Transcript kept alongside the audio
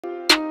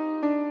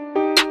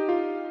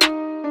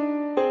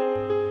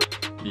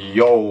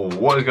Yo,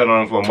 what is going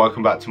on everyone?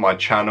 Welcome back to my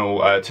channel.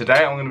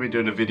 Today I'm going to be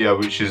doing a video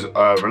which is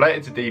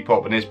related to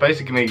Depop, and it's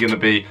basically going to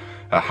be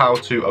how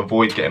to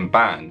avoid getting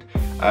banned.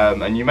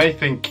 And you may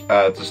think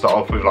to start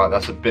off with, like,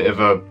 that's a bit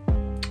of a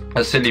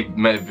silly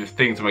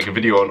thing to make a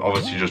video on.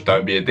 Obviously just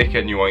don't be a dickhead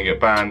and you won't get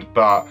banned,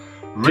 but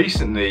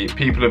recently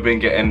people have been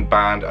getting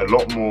banned a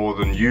lot more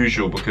than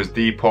usual because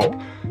Depop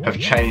have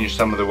changed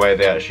some of the way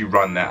they actually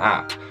run their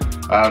app.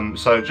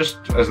 So just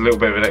as a little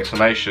bit of an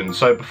explanation,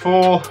 so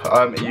before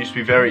it used to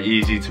be very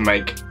easy to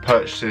make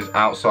purchases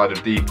outside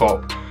of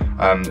Depop.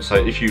 So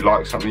if you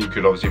like something, you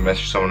could obviously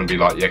message someone and be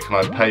like, yeah, can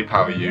I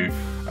PayPal you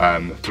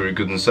through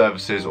goods and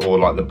services, or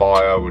like the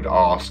buyer would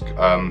ask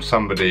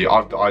somebody.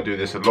 I do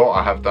this a lot,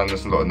 I have done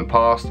this a lot in the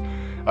past,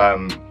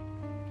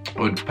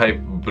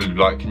 would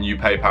like, can you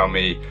PayPal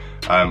me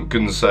goods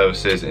and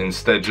services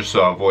instead, just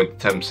so I avoid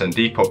the 10%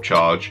 Depop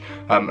charge.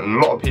 And a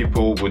lot of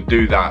people would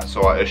do that,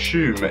 so I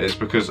assume it's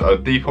because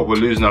Depop were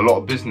losing a lot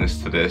of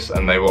business to this,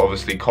 and they were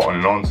obviously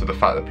cottoning on to the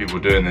fact that people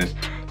were doing this.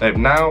 They've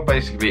now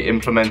basically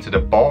implemented a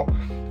bot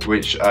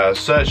which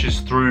searches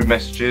through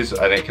messages,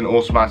 and it can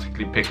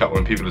automatically pick up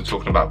when people are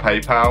talking about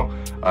PayPal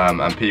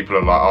and people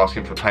are like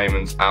asking for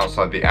payments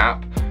outside the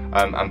app,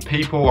 and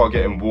people are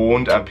getting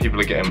warned and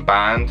people are getting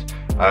banned.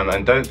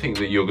 And don't think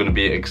that you're going to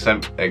be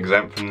exempt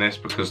from this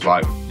because,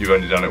 like, you've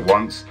only done it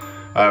once.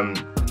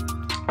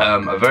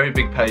 A very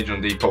big page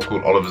on Depop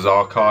called Oliver's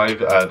Archive.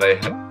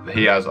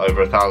 He has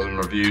over 1,000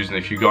 reviews, and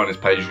if you go on his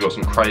page, you've got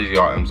some crazy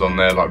items on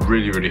there, like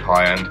really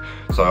high end.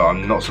 So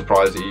I'm not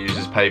surprised that he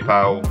uses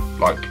PayPal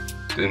like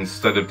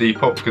instead of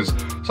Depop, because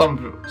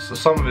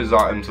some of his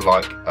items are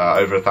like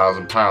over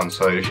 £1,000.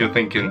 So if you're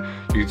thinking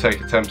you could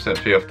take a 10%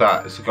 fee off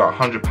that, it's got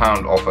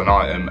 £100 off an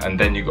item, and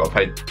then you've got to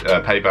pay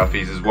PayPal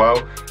fees as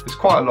well. It's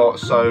quite a lot.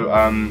 So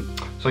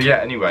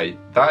yeah, anyway,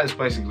 that is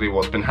basically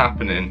what's been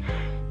happening.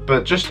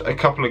 But just a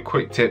couple of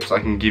quick tips I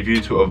can give you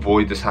to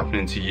avoid this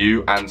happening to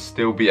you and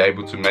still be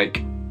able to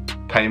make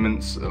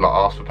payments, like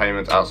ask for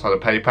payments outside of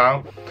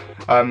PayPal.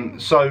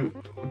 So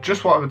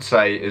just what I would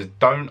say is,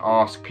 don't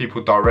ask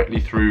people directly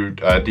through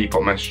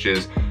Depop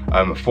messages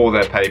for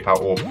their PayPal,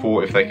 or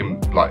for if they can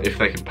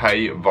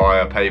pay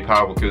via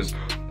PayPal, because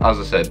as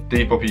I said,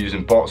 Depop are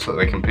using bots that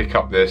they can pick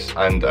up this,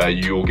 and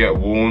you'll get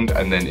warned,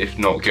 and then if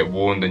not get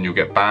warned, then you'll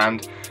get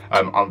banned.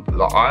 I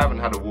haven't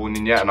had a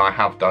warning yet, and I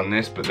have done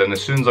this, but then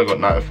as soon as I got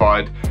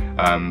notified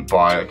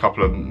by a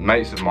couple of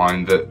mates of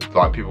mine that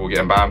like people were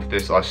getting banned for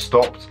this, I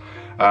stopped.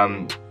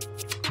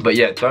 But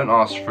yeah, don't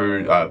ask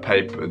through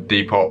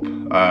Depop,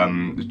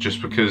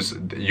 just because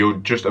you'll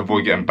just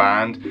avoid getting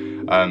banned.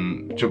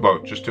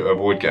 Just to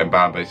avoid getting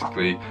banned,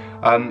 basically.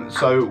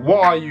 So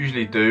what I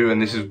usually do,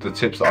 and this is the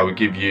tips that I would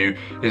give you,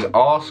 is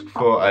ask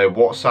for a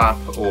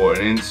WhatsApp or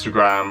an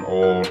Instagram,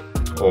 or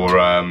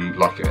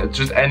like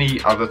just any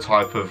other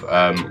type of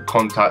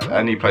contact,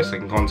 any place they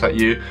can contact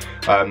you.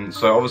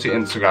 So obviously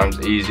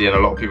Instagram's easy, and a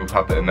lot of people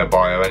have that in their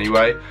bio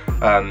anyway.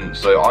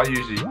 So I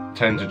usually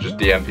tend to just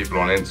DM people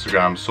on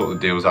Instagram, sort the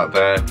deals out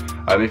there.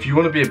 If you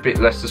want to be a bit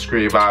less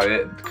discreet about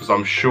it, because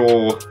I'm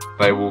sure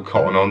they will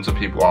cotton on to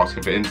people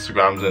asking for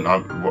Instagrams and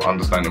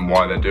understanding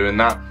why they're doing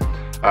that,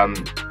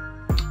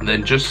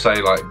 then just say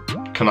like,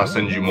 can I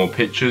send you more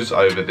pictures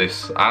over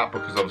this app,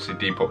 because obviously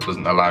Depop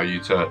doesn't allow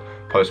you to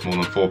post more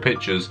than 4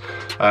 pictures.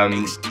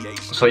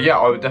 So yeah,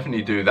 I would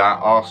definitely do that.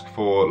 Ask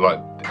for, like,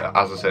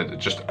 as I said,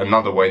 just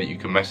another way that you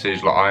can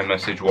message, like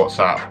iMessage,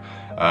 WhatsApp,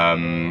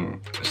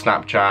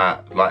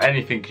 Snapchat, like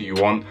anything you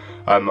want.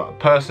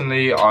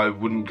 Personally, I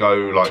wouldn't go,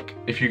 like,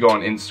 if you go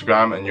on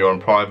Instagram and you're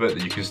on private,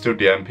 that you can still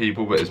DM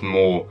people, but it's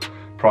more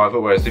private,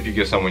 whereas if you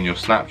give someone your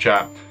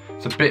Snapchat,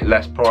 it's a bit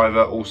less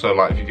private. Also,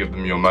 like, if you give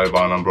them your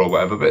mobile number or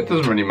whatever, but it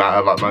doesn't really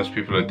matter. Like, most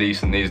people are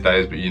decent these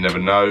days, but you never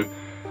know.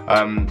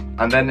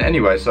 And then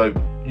anyway, so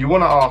you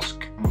want to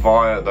ask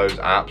via those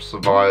apps,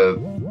 via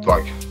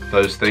like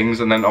those things,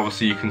 and then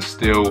obviously you can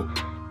still,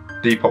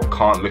 Depop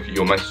can't look at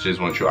your messages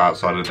once you're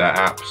outside of their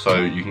app,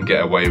 so you can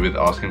get away with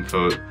asking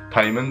for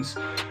payments.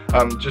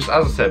 Just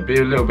as I said, be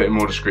a little bit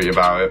more discreet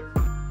about it,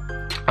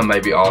 and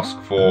maybe ask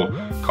for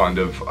kind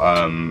of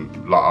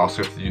like, ask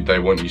if they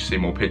want you to see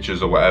more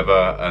pictures or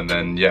whatever, and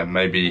then yeah,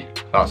 maybe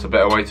that's a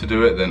better way to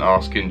do it than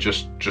asking,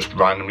 just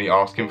randomly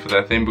asking for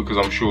their thing, because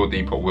I'm sure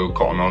Depop will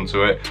cotton on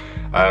to it.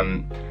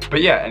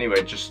 But yeah,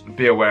 anyway, just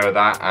be aware of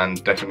that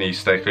and definitely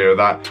stay clear of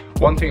that.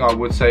 One thing I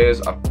would say is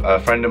a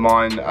friend of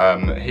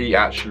mine, he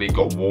actually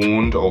got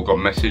warned or got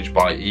messaged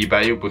by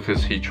eBay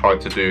because he tried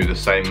to do the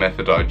same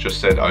method I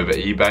just said over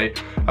eBay.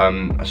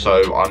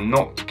 So I'm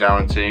not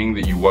guaranteeing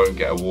that you won't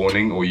get a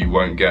warning or you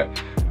won't get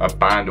a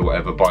banned or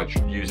whatever by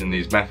using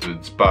these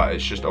methods, but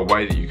it's just a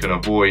way that you can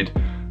avoid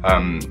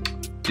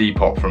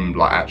Depop from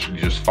like actually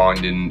just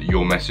finding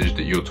your message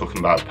that you're talking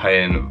about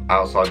paying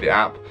outside the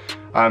app.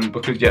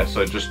 Because yeah,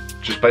 so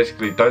just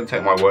basically don't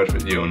take my word for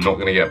it, you're not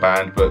going to get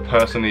banned. But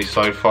personally,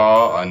 so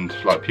far, and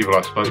like people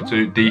I've spoken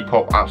to,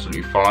 Depop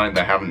absolutely fine.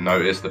 They haven't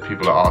noticed that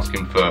people are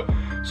asking for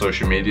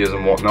social medias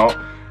and whatnot.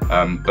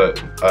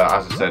 But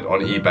as I said,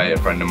 on eBay, a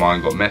friend of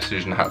mine got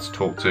messaged and had to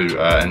talk to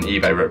an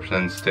eBay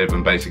representative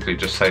and basically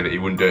just say that he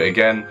wouldn't do it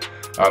again.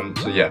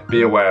 So yeah,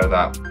 be aware of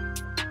that.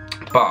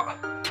 But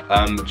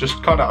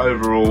just kind of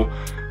overall,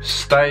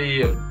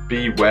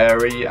 be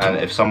wary, and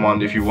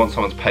if you want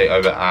someone to pay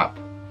over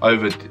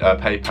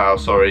PayPal,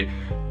 sorry,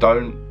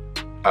 don't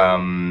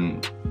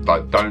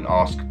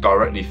ask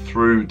directly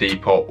through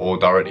Depop or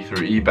directly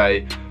through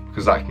eBay,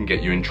 because that can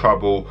get you in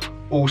trouble.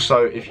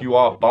 Also, if you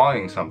are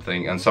buying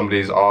something and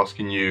somebody's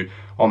asking you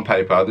on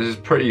PayPal, this is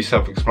pretty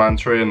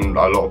self-explanatory and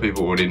a lot of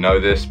people already know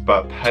this,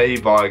 but pay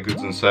via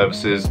goods and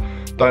services.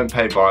 Don't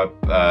pay by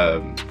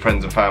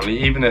friends and family.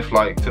 Even if,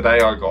 like today,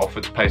 I got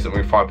offered to pay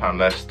something £5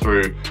 less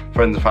through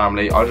friends and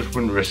family, I just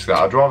wouldn't risk that.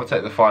 I'd rather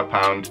take the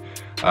 £5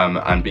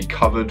 and be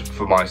covered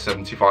for my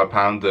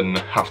 £75 than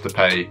have to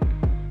pay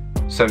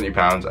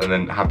 £70 and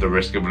then have the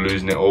risk of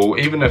losing it all.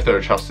 Even if they're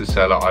a trusted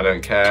seller, I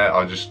don't care.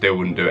 I just still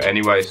wouldn't do it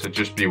anyway. So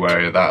just be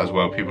wary of that as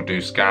well. People do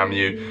scam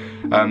you.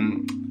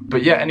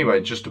 But yeah,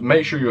 anyway, just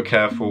make sure you're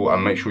careful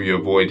and make sure you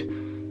avoid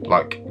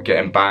like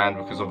getting banned,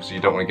 because obviously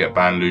you don't want to get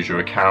banned, lose your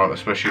account,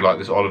 especially like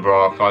this Oliver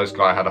Archives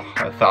guy had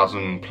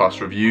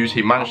 1,000+ reviews.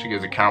 He managed to get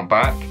his account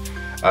back,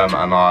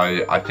 and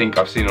I think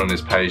I've seen on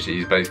his page that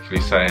he's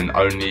basically saying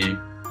only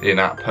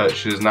in-app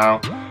purchases now,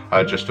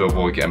 just to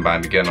avoid getting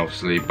banned again,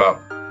 obviously. But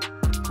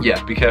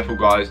yeah, be careful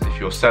guys if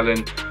you're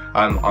selling.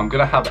 I'm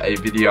gonna have a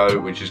video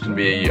which is gonna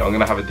be, I'm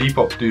gonna have a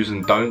Depop do's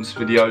and don'ts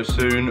video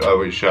soon,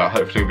 which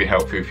hopefully will be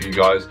helpful for you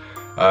guys.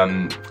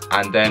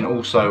 And then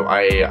also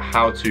a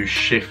how to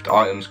shift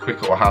items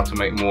quicker, or how to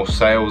make more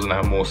sales and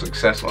have more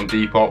success on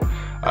Depop.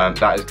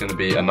 That is going to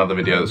be another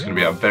video that's going to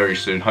be out very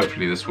soon,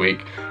 hopefully this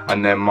week.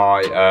 And then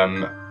my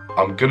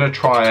I'm going to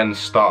try and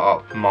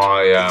start up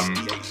my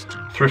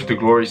Thrift to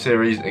Glory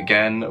series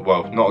again.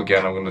 Well, not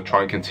again, I'm going to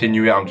try and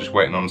continue it. I'm just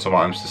waiting on some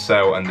items to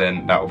sell, and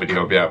then that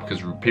video will be out,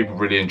 because people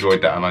really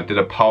enjoyed that. And I did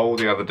a poll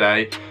the other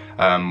day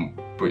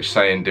which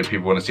saying did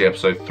people want to see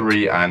episode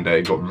 3, and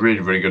it got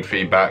really good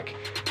feedback.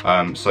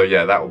 So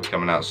yeah, that will be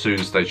coming out soon,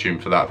 stay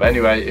tuned for that. But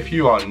anyway, if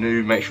you are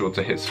new, make sure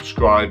to hit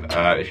subscribe.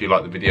 If you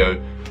like the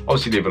video,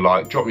 obviously leave a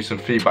like, drop me some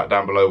feedback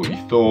down below what you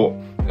thought,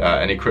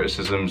 any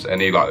criticisms,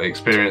 any like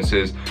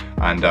experiences,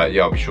 and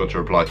yeah, I'll be sure to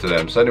reply to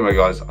them. So anyway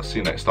guys, I'll see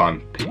you next time.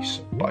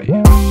 Peace,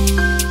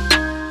 bye.